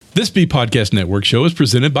This B Podcast Network show is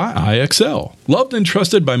presented by IXL. Loved and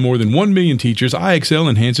trusted by more than 1 million teachers, IXL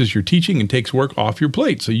enhances your teaching and takes work off your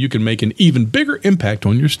plate so you can make an even bigger impact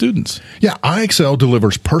on your students. Yeah, IXL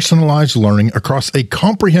delivers personalized learning across a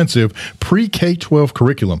comprehensive pre-K-12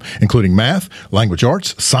 curriculum, including math, language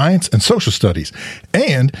arts, science, and social studies,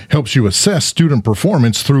 and helps you assess student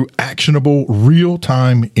performance through actionable,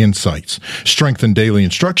 real-time insights. Strengthen daily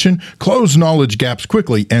instruction, close knowledge gaps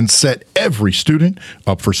quickly, and set every student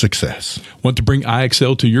up for success. Want to bring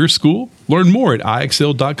IXL to your school? Learn more at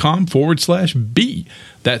IXL.com/B.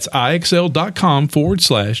 That's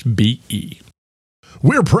IXL.com/BE.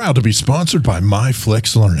 We're proud to be sponsored by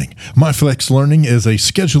MyFlex Learning. MyFlex Learning is a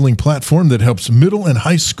scheduling platform that helps middle and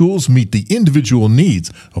high schools meet the individual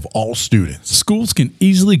needs of all students. Schools can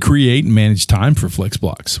easily create and manage time for flex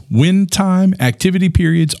blocks, win time, activity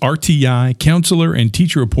periods, RTI, counselor and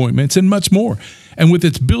teacher appointments, and much more. And with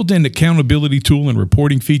its built-in accountability tool and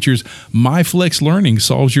reporting features, MyFlex Learning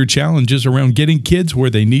solves your challenges around getting kids where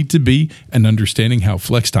they need to be and understanding how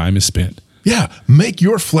flex time is spent. Yeah, make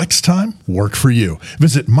your flex time work for you.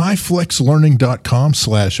 Visit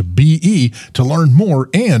myflexlearning.com/BE to learn more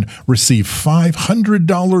and receive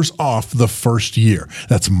 $500 off the first year.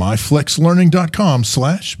 That's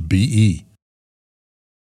myflexlearning.com/BE.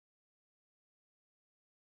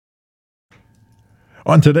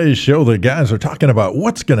 On today's show, the guys are talking about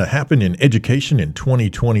what's going to happen in education in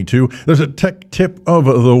 2022. There's a tech tip of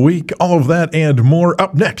the week, all of that and more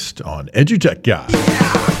up next on EduTech Guys.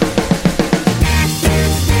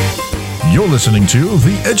 You're listening to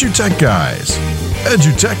the EduTech Guys,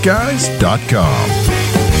 edutechguys.com.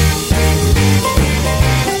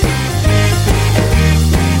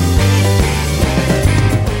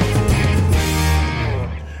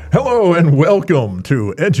 Hello and welcome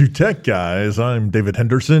to EduTech Guys. I'm David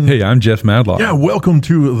Henderson. Hey, I'm Jeff Madlock. Yeah, welcome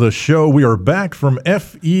to the show. We are back from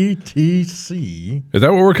FETC. Is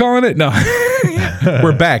that what we're calling it? No,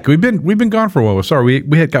 we're back. We've been gone for a while. Sorry,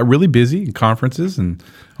 we had got really busy in conferences and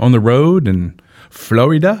on the road and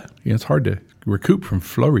Florida. Yeah, it's hard to recoup from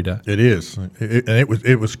Florida. It is, and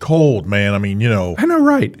it was cold, man. I mean, you know. I know,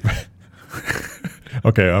 right?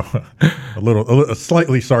 Okay, a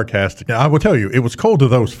slightly sarcastic. I will tell you, it was cold to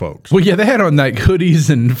those folks. Well, yeah, they had on like hoodies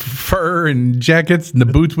and fur and jackets and the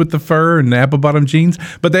boots with the fur and the apple bottom jeans,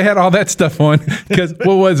 but they had all that stuff on because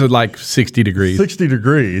what was it, like 60 degrees? 60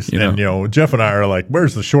 degrees, and Jeff and I are like,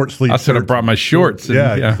 "Where's the short sleeve?" I should have brought my shorts. And,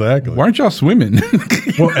 yeah, exactly. Why aren't y'all swimming?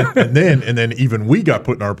 Well, and then even we got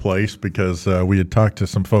put in our place because we had talked to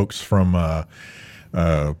some folks from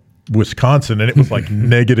Wisconsin, and it was like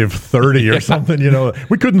negative 30 or something.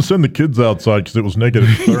 We couldn't send the kids outside because it was negative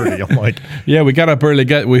 30. I'm like, yeah, we got up early.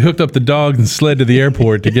 We hooked up the dog and sled to the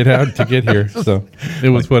airport to get here. So it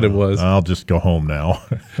was what it was. I'll just go home now.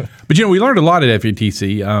 But we learned a lot at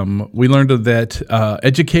FETC. We learned that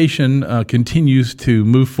education continues to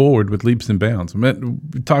move forward with leaps and bounds. We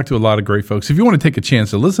talked to a lot of great folks. If you want to take a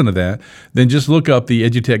chance to listen to that, then just look up the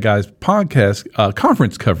EduTech Guys podcast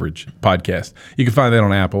conference coverage podcast. You can find that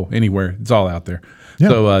on Apple. Anywhere. It's all out there. Yeah.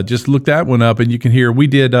 So just look that one up and you can hear. We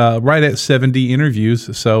did right at 70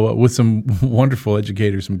 interviews. So with some wonderful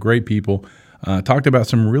educators, some great people, talked about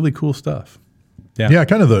some really cool stuff. Yeah,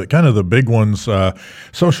 kind of the big ones.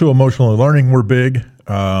 Social emotional learning were big.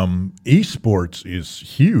 Esports is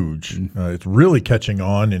huge. It's really catching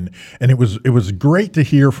on, and it was great to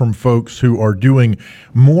hear from folks who are doing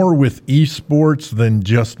more with esports than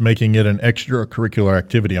just making it an extracurricular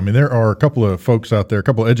activity. I mean, there are a couple of folks out there, a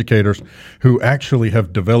couple of educators who actually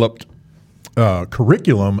have developed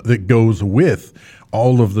curriculum that goes with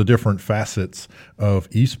all of the different facets of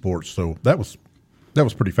esports. So that was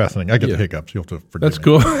pretty fascinating. I get the hiccups. You'll have to forgive me. That's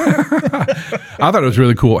cool. I thought it was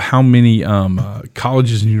really cool how many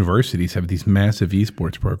colleges and universities have these massive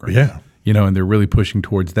esports programs. Yeah. And they're really pushing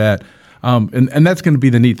towards that. And that's going to be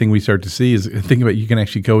the neat thing we start to see is think about you can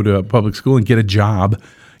actually go to a public school and get a job,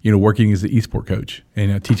 working as an esport coach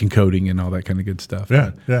and teaching coding and all that kind of good stuff.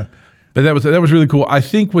 Yeah. But that was really cool. I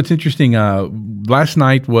think what's interesting, last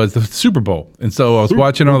night was the Super Bowl. And so I was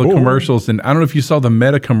watching all the commercials, and I don't know if you saw the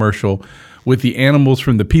Meta commercial with the animals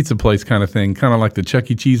from the pizza place kind of thing, kind of like the Chuck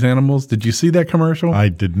E. Cheese animals. Did you see that commercial? I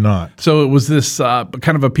did not. So it was this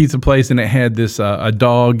kind of a pizza place, and it had this a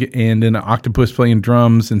dog and then an octopus playing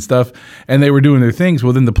drums and stuff, and they were doing their things.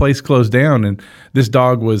 Well, then the place closed down, and this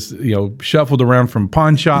dog was shuffled around from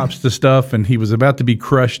pawn shops to stuff, and he was about to be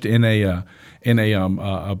crushed in a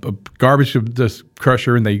garbage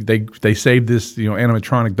crusher, and they saved this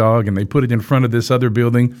animatronic dog, and they put it in front of this other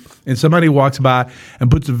building, and somebody walks by and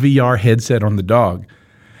puts a VR headset on the dog.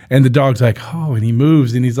 And the dog's like, oh, and he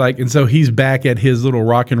moves, and he's like, and so he's back at his little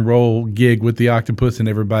rock and roll gig with the octopus and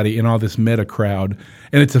everybody and all this Meta crowd,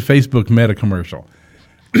 and it's a Facebook Meta commercial.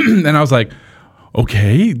 And I was like,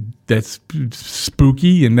 okay, that's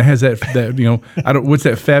spooky, and it has that I don't, what's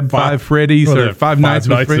that, Five Freddy's or Five Nights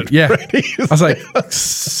with Freddy's? Yeah. I was like,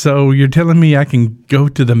 so you're telling me I can go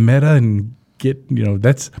to the Meta and get,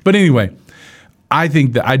 but anyway, I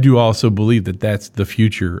think that I do also believe that that's the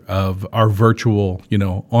future of our virtual,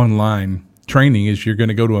 online training is you're going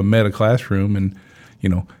to go to a Meta classroom and,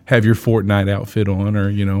 have your Fortnite outfit on or,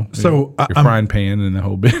 your frying pan and the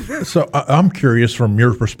whole bit. So I'm curious from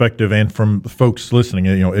your perspective and from folks listening,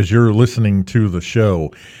 as you're listening to the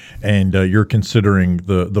show and you're considering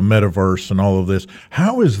the metaverse and all of this,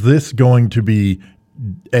 how is this going to be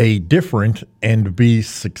different and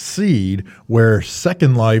succeed where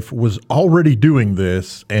Second Life was already doing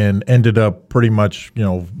this and ended up pretty much,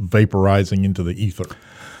 vaporizing into the ether?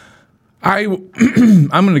 I'm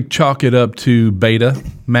going to chalk it up to Beta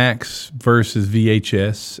Max versus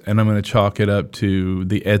VHS, and I'm going to chalk it up to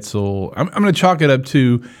the Edsel. I'm going to chalk it up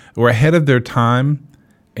to we're ahead of their time,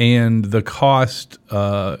 and the cost,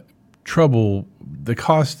 what's the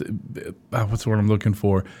word I'm looking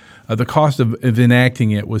for? The cost of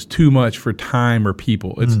enacting it was too much for time or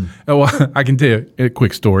people. I can tell you a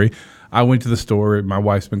quick story. I went to the store. My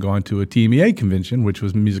wife's been going to a TMEA convention, which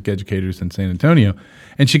was music educators in San Antonio,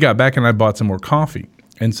 and she got back and I bought some more coffee.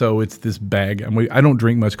 And so it's this bag. I don't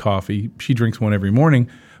drink much coffee. She drinks one every morning,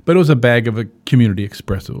 but it was a bag of a Community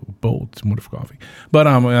Espresso bowl. It's wonderful coffee. But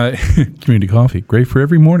Community Coffee, great for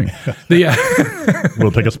every morning.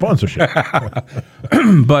 We'll take a sponsorship.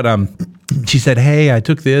 But she said, hey, I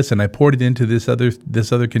took this and I poured it into this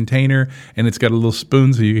other container, and it's got a little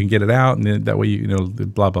spoon so you can get it out, and then that way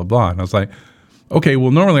blah blah blah. And I was like, okay,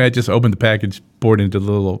 well normally I just open the package, pour it into the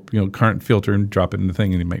little current filter, and drop it in the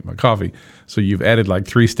thing, and you make my coffee. So you've added like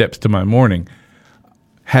 3 steps to my morning.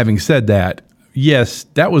 Having said that, yes,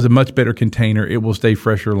 that was a much better container. It will stay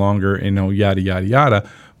fresher longer, and yada yada yada.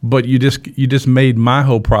 But you just made my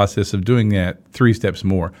whole process of doing that 3 steps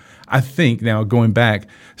more. I think now going back,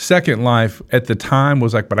 Second Life at the time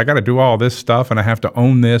was like, but I got to do all this stuff and I have to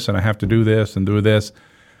own this and I have to do this and do this.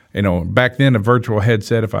 Back then a virtual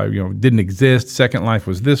headset, if I didn't exist, Second Life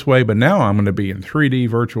was this way, but now I'm going to be in 3D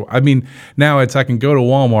virtual. I mean, now I can go to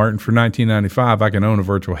Walmart and for $19.95 I can own a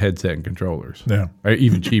virtual headset and controllers. Yeah,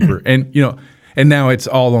 even cheaper. And and now it's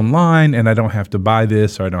all online, and I don't have to buy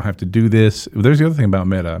this or I don't have to do this. There's the other thing about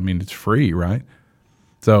Meta. I mean, it's free, right?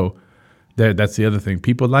 So that's the other thing.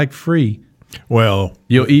 People like free. Well,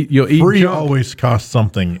 you'll eat free junk. Always costs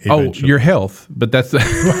something eventually. Oh, your health, but that's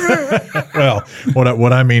well,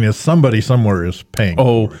 what I mean is somebody somewhere is paying.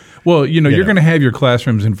 Oh, well, you're going to have your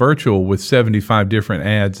classrooms in virtual with 75 different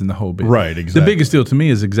ads and the whole bit. Right, exactly. The biggest deal to me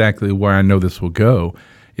is exactly where I know this will go,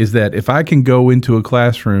 is that if I can go into a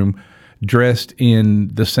classroom dressed in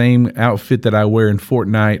the same outfit that I wear in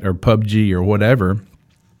Fortnite or PUBG or whatever,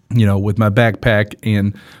 with my backpack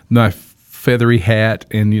and my feathery hat,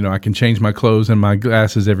 and I can change my clothes and my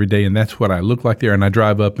glasses every day, and that's what I look like there, and I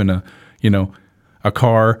drive up in a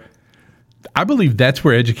car. I believe that's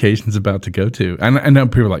where education's about to go to. And I know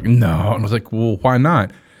people are like, no. And I was like, well, why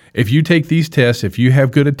not? If you take these tests, if you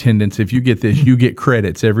have good attendance, if you get this, you get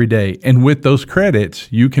credits every day. And with those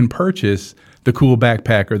credits, you can purchase the cool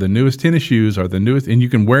backpack or the newest tennis shoes or the newest, and you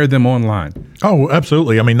can wear them online. Oh,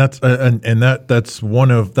 absolutely. I mean, that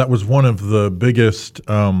was one of the biggest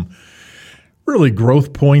really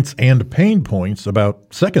growth points and pain points about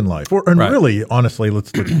Second Life. Really, honestly,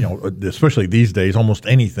 let's especially these days, almost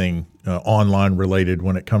anything online related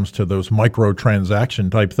when it comes to those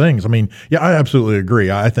microtransaction type things. I mean, yeah, I absolutely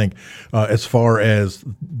agree. I think as far as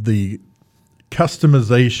the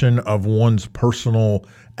customization of one's personal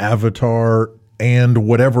avatar and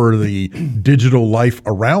whatever the digital life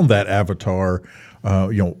around that avatar,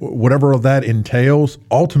 whatever that entails,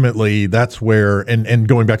 ultimately that's where, and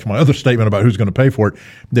going back to my other statement about who's going to pay for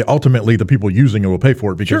it, ultimately the people using it will pay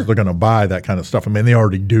for it because they're going to buy that kind of stuff. I mean, they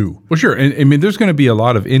already do. Well, sure. And I mean, there's going to be a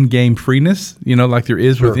lot of in-game freeness, like there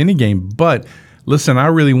is with any game. But listen, I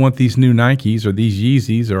really want these new Nikes or these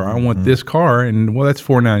Yeezys, or I want this car, and well, that's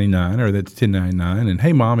 $4.99 or that's $10.99. And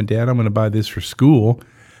hey, Mom and Dad, I'm going to buy this for school.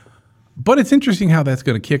 But it's interesting how that's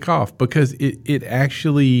going to kick off, because it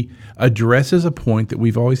actually addresses a point that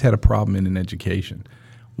we've always had a problem in education.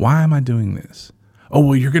 Why am I doing this? Oh,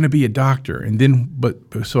 well, you're going to be a doctor, and then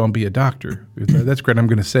so I'll be a doctor. That's great. I'm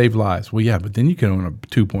going to save lives. Well, yeah, but then you can own a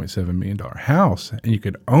 $2.7 million house, and you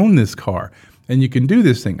could own this car, and you can do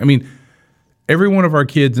this thing. I mean, every one of our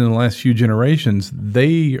kids in the last few generations,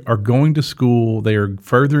 they are going to school, they are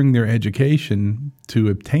furthering their education to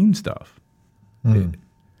obtain stuff. And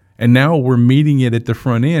now we're meeting it at the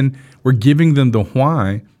front end. We're giving them the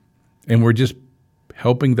why, and we're just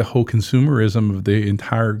helping the whole consumerism of the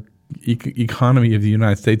entire economy of the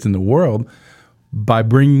United States and the world by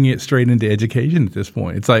bringing it straight into education at this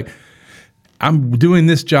point. It's like, I'm doing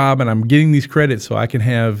this job and I'm getting these credits so I can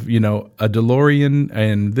have, a DeLorean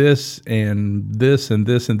and this and this and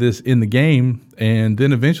this and this in the game. And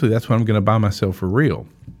then eventually that's what I'm going to buy myself for real.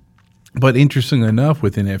 But interestingly enough,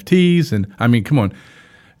 with NFTs, and I mean, come on,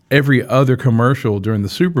 every other commercial during the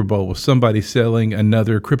Super Bowl was somebody selling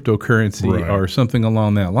another cryptocurrency or something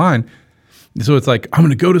along that line. So it's like, I'm going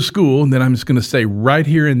to go to school, and then I'm just going to stay right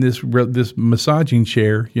here in this massaging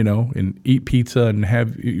chair, and eat pizza and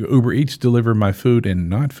have Uber Eats deliver my food and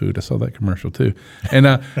not food. I saw that commercial too. And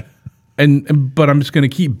but I'm just going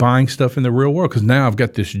to keep buying stuff in the real world because now I've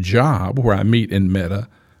got this job where I meet in Meta,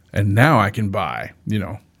 and now I can buy,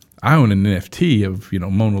 I own an NFT of,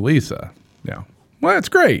 Mona Lisa. Yeah. Well, that's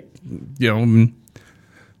great.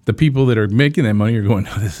 The people that are making that money are going,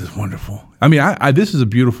 oh, this is wonderful. I mean, this is a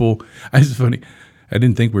beautiful, it's funny. I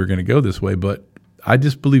didn't think we were going to go this way, but I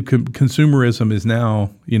just believe consumerism is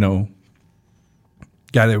now,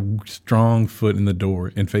 got a strong foot in the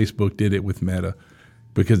door, and Facebook did it with Meta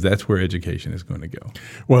because that's where education is going to go.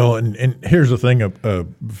 Well, and here's the thing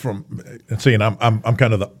from seeing, I'm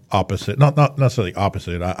kind of the opposite, not necessarily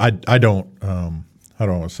opposite. I don't, how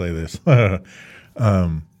do I want to say this? I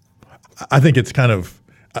think it's kind of,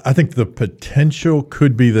 I think the potential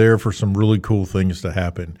could be there for some really cool things to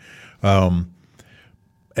happen. And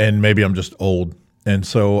maybe I'm just old. And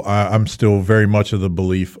so I'm still very much of the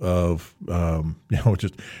belief of,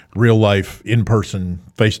 just real life, in person,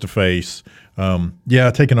 face to face.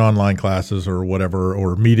 Taking online classes or whatever,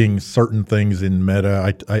 or meeting certain things in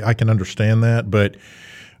Meta. I can understand that. But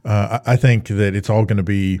I think that it's all going to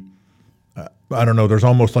be, I don't know, there's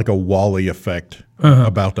almost like a Wall-E effect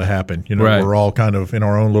about to happen. We're all kind of in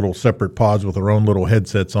our own little separate pods with our own little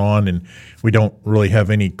headsets on, and we don't really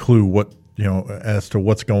have any clue what, as to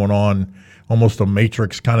what's going on. Almost a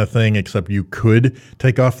Matrix kind of thing, except you could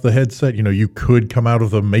take off the headset. You could come out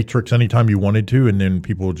of the Matrix anytime you wanted to, and then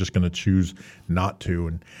people are just going to choose not to.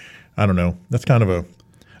 And I don't know. That's kind of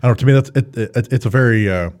to me, it's a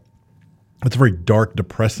very dark,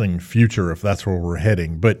 depressing future if that's where we're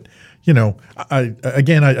heading. But I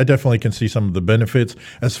definitely can see some of the benefits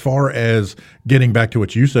as far as getting back to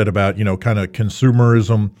what you said about, kind of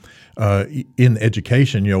consumerism in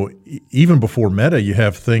education. Even before Meta, you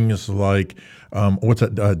have things like,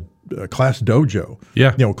 Class Dojo.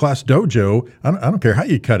 Yeah. Class Dojo, I don't care how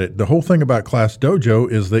you cut it. The whole thing about Class Dojo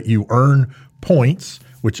is that you earn points,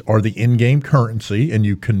 which are the in-game currency, and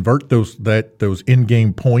you convert those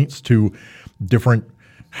in-game points to different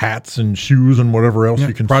hats and shoes and whatever else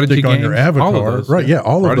you can stick on your avatar. All of those, right? Yeah,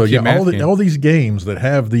 all of those. Yeah, all these games that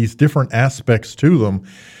have these different aspects to them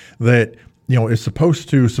that is supposed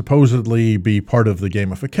to supposedly be part of the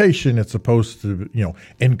gamification. It's supposed to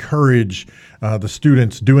encourage the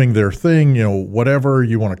students doing their thing. Whatever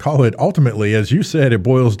you want to call it. Ultimately, as you said, it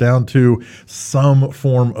boils down to some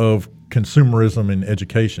form of consumerism in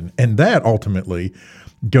education, and that ultimately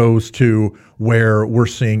goes to where we're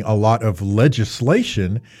seeing a lot of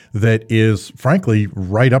legislation that is, frankly,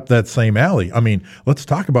 right up that same alley. I mean, let's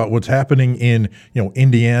talk about what's happening in,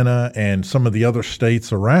 Indiana and some of the other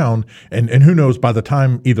states around. And who knows, by the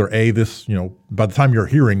time by the time you're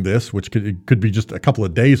hearing this, which could be just a couple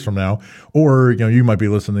of days from now, or, you might be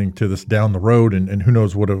listening to this down the road, and who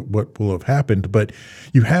knows what will have happened. But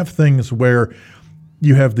you have things where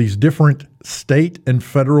you have these different state and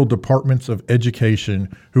federal departments of education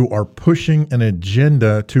who are pushing an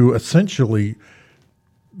agenda to essentially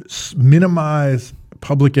minimize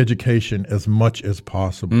public education as much as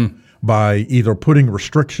possible by either putting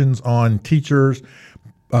restrictions on teachers,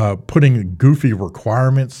 putting goofy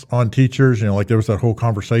requirements on teachers. Like there was that whole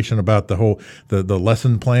conversation about the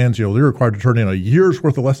lesson plans. They're required to turn in a year's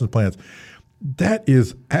worth of lesson plans. That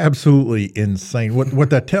is absolutely insane.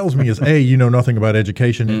 What that tells me is, A, you know nothing about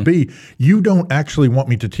education, and B, you don't actually want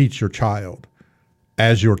me to teach your child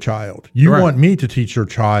as your child. You want me to teach your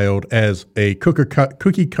child as a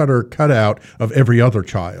cookie cutter cutout of every other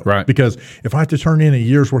child. Right. Because if I have to turn in a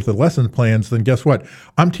year's worth of lesson plans, then guess what?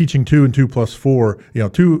 I'm teaching 2 and 2 plus 4,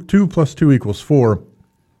 2 plus 2 equals 4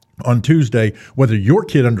 on Tuesday, whether your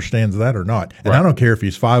kid understands that or not. And I don't care if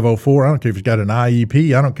he's 504. I don't care if he's got an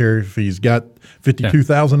IEP. I don't care if he's got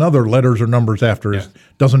 52,000 other letters or numbers after it.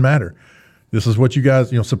 Doesn't matter. This is what you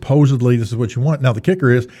guys, supposedly this is what you want. Now, the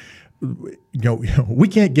kicker is we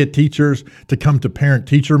can't get teachers to come to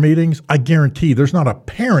parent-teacher meetings. I guarantee there's not a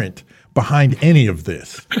parent behind any of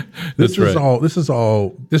this. This is all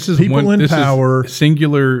people in power.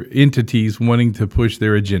 Singular entities wanting to push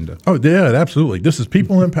their agenda. Oh, yeah, absolutely. This is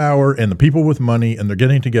people in power and the people with money, and they're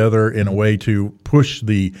getting together in a way to push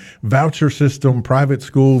the voucher system, private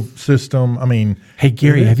school system. I mean, hey,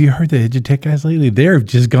 Gary, have you heard the EduTech guys lately? They've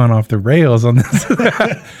just gone off the rails on this.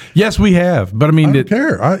 Yes, we have. But I mean, I don't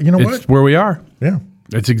care. You know what? It's where we are. Yeah.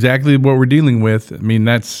 It's exactly what we're dealing with. I mean,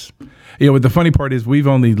 that's... the funny part is we've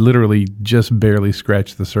only literally just barely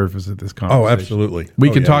scratched the surface of this conversation. Oh, absolutely.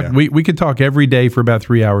 We could talk. Yeah. We could talk every day for about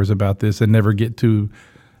 3 hours about this and never get to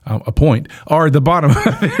a point or the bottom of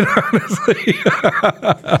it, honestly.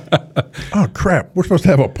 Oh, crap. We're supposed to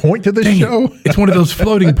have a point to this show? It's one of those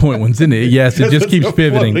floating point ones, isn't it? Yes, it just keeps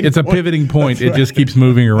pivoting. It's a pivoting point. That's right. It just keeps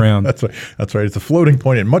moving around. That's right. That's right. It's a floating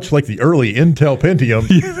point, and much like the early Intel Pentium,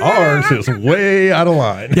 ours is way out of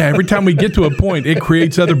line. Yeah, every time we get to a point, it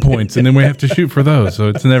creates other points, and then we have to shoot for those. So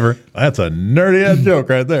it's never... That's a nerdy-ass joke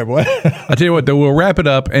right there, boy. I'll tell you what, though, we'll wrap it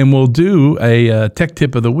up, and we'll do a tech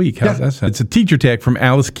tip of the week. How's that sound? It's a teacher tech from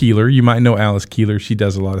Alice Keeler. You might know Alice Keeler. She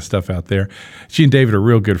does a lot of stuff out there. She and David are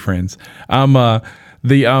real good friends. The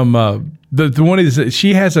one is that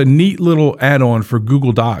she has a neat little add-on for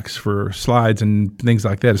Google Docs for slides and things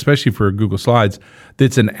like that, especially for Google Slides.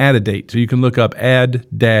 That's an add-a-date. So you can look up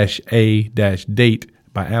add-a-date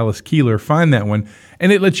by Alice Keeler. Find that one,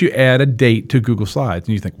 and it lets you add a date to Google Slides.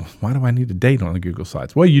 And you think, well, why do I need a date on the Google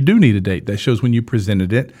Slides? Well, you do need a date. That shows when you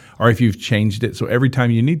presented it or if you've changed it. So every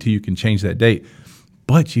time you need to, you can change that date.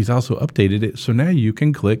 But she's also updated it, so now you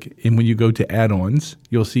can click, and when you go to add-ons,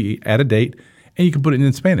 you'll see add a date, and you can put it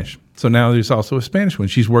in Spanish. So now there's also a Spanish one.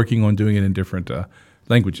 She's working on doing it in different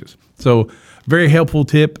languages. So very helpful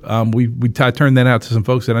tip. I turned that out to some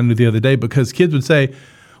folks that I knew the other day because kids would say,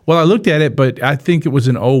 well, I looked at it, but I think it was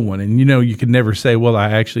an old one. And, you could never say, well, I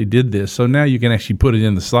actually did this. So now you can actually put it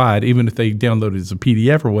in the slide. Even if they download it as a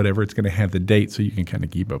PDF or whatever, it's going to have the date so you can kind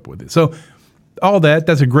of keep up with it. So all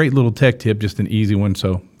that's a great little tech tip, just an easy one.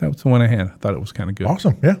 So that was the one I had. I thought it was kind of good.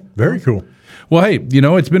 Awesome. Yeah, very cool. Well, hey,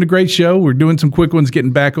 it's been a great show. We're doing some quick ones, getting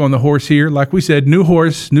back on the horse here. Like we said, new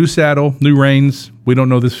horse, new saddle, new reins. We don't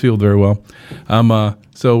know this field very well.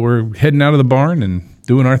 So we're heading out of the barn and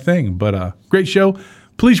doing our thing. But great show.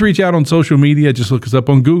 Please reach out on social media. Just look us up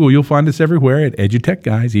on Google. You'll find us everywhere at EduTech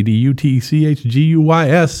Guys,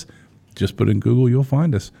 EduTechGuys. Just put in Google. You'll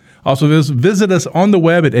find us. Also, visit us on the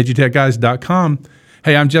web at edutechguys.com.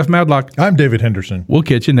 Hey, I'm Jeff Madlock. I'm David Henderson. We'll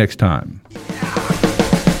catch you next time.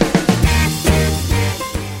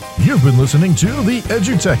 You've been listening to the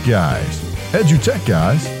EduTech Guys,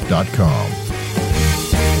 edutechguys.com.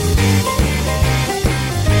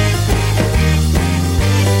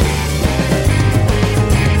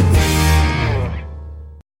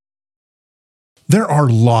 There are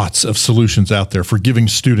lots of solutions out there for giving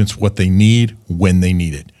students what they need when they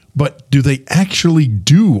need it. But do they actually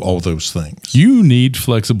do all those things? You need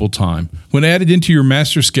flexible time. When added into your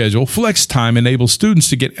master schedule, Flex Time enables students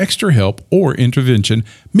to get extra help or intervention,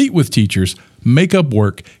 meet with teachers, make up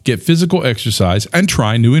work, get physical exercise, and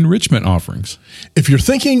try new enrichment offerings. If you're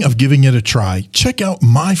thinking of giving it a try, check out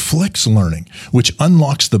My Flex Learning, which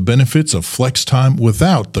unlocks the benefits of Flex Time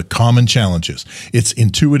without the common challenges. Its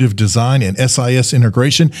intuitive design and SIS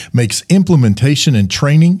integration makes implementation and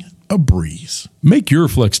training a breeze. Make your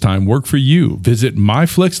flex time work for you. Visit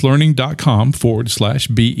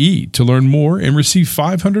myflexlearning.com/BE to learn more and receive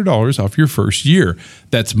 $500 off your first year.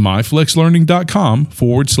 That's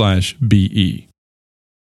myflexlearning.com/BE.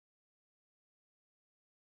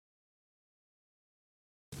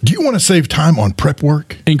 Do you want to save time on prep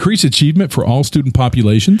work? Increase achievement for all student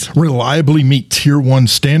populations? Reliably meet Tier 1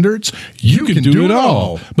 standards? You can do it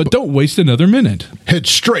all, but don't waste another minute. Head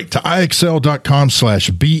straight to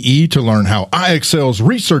IXL.com/BE to learn how IXL's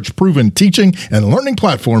research-proven teaching and learning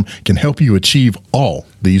platform can help you achieve all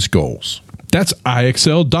these goals. That's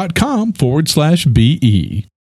IXL.com/BE.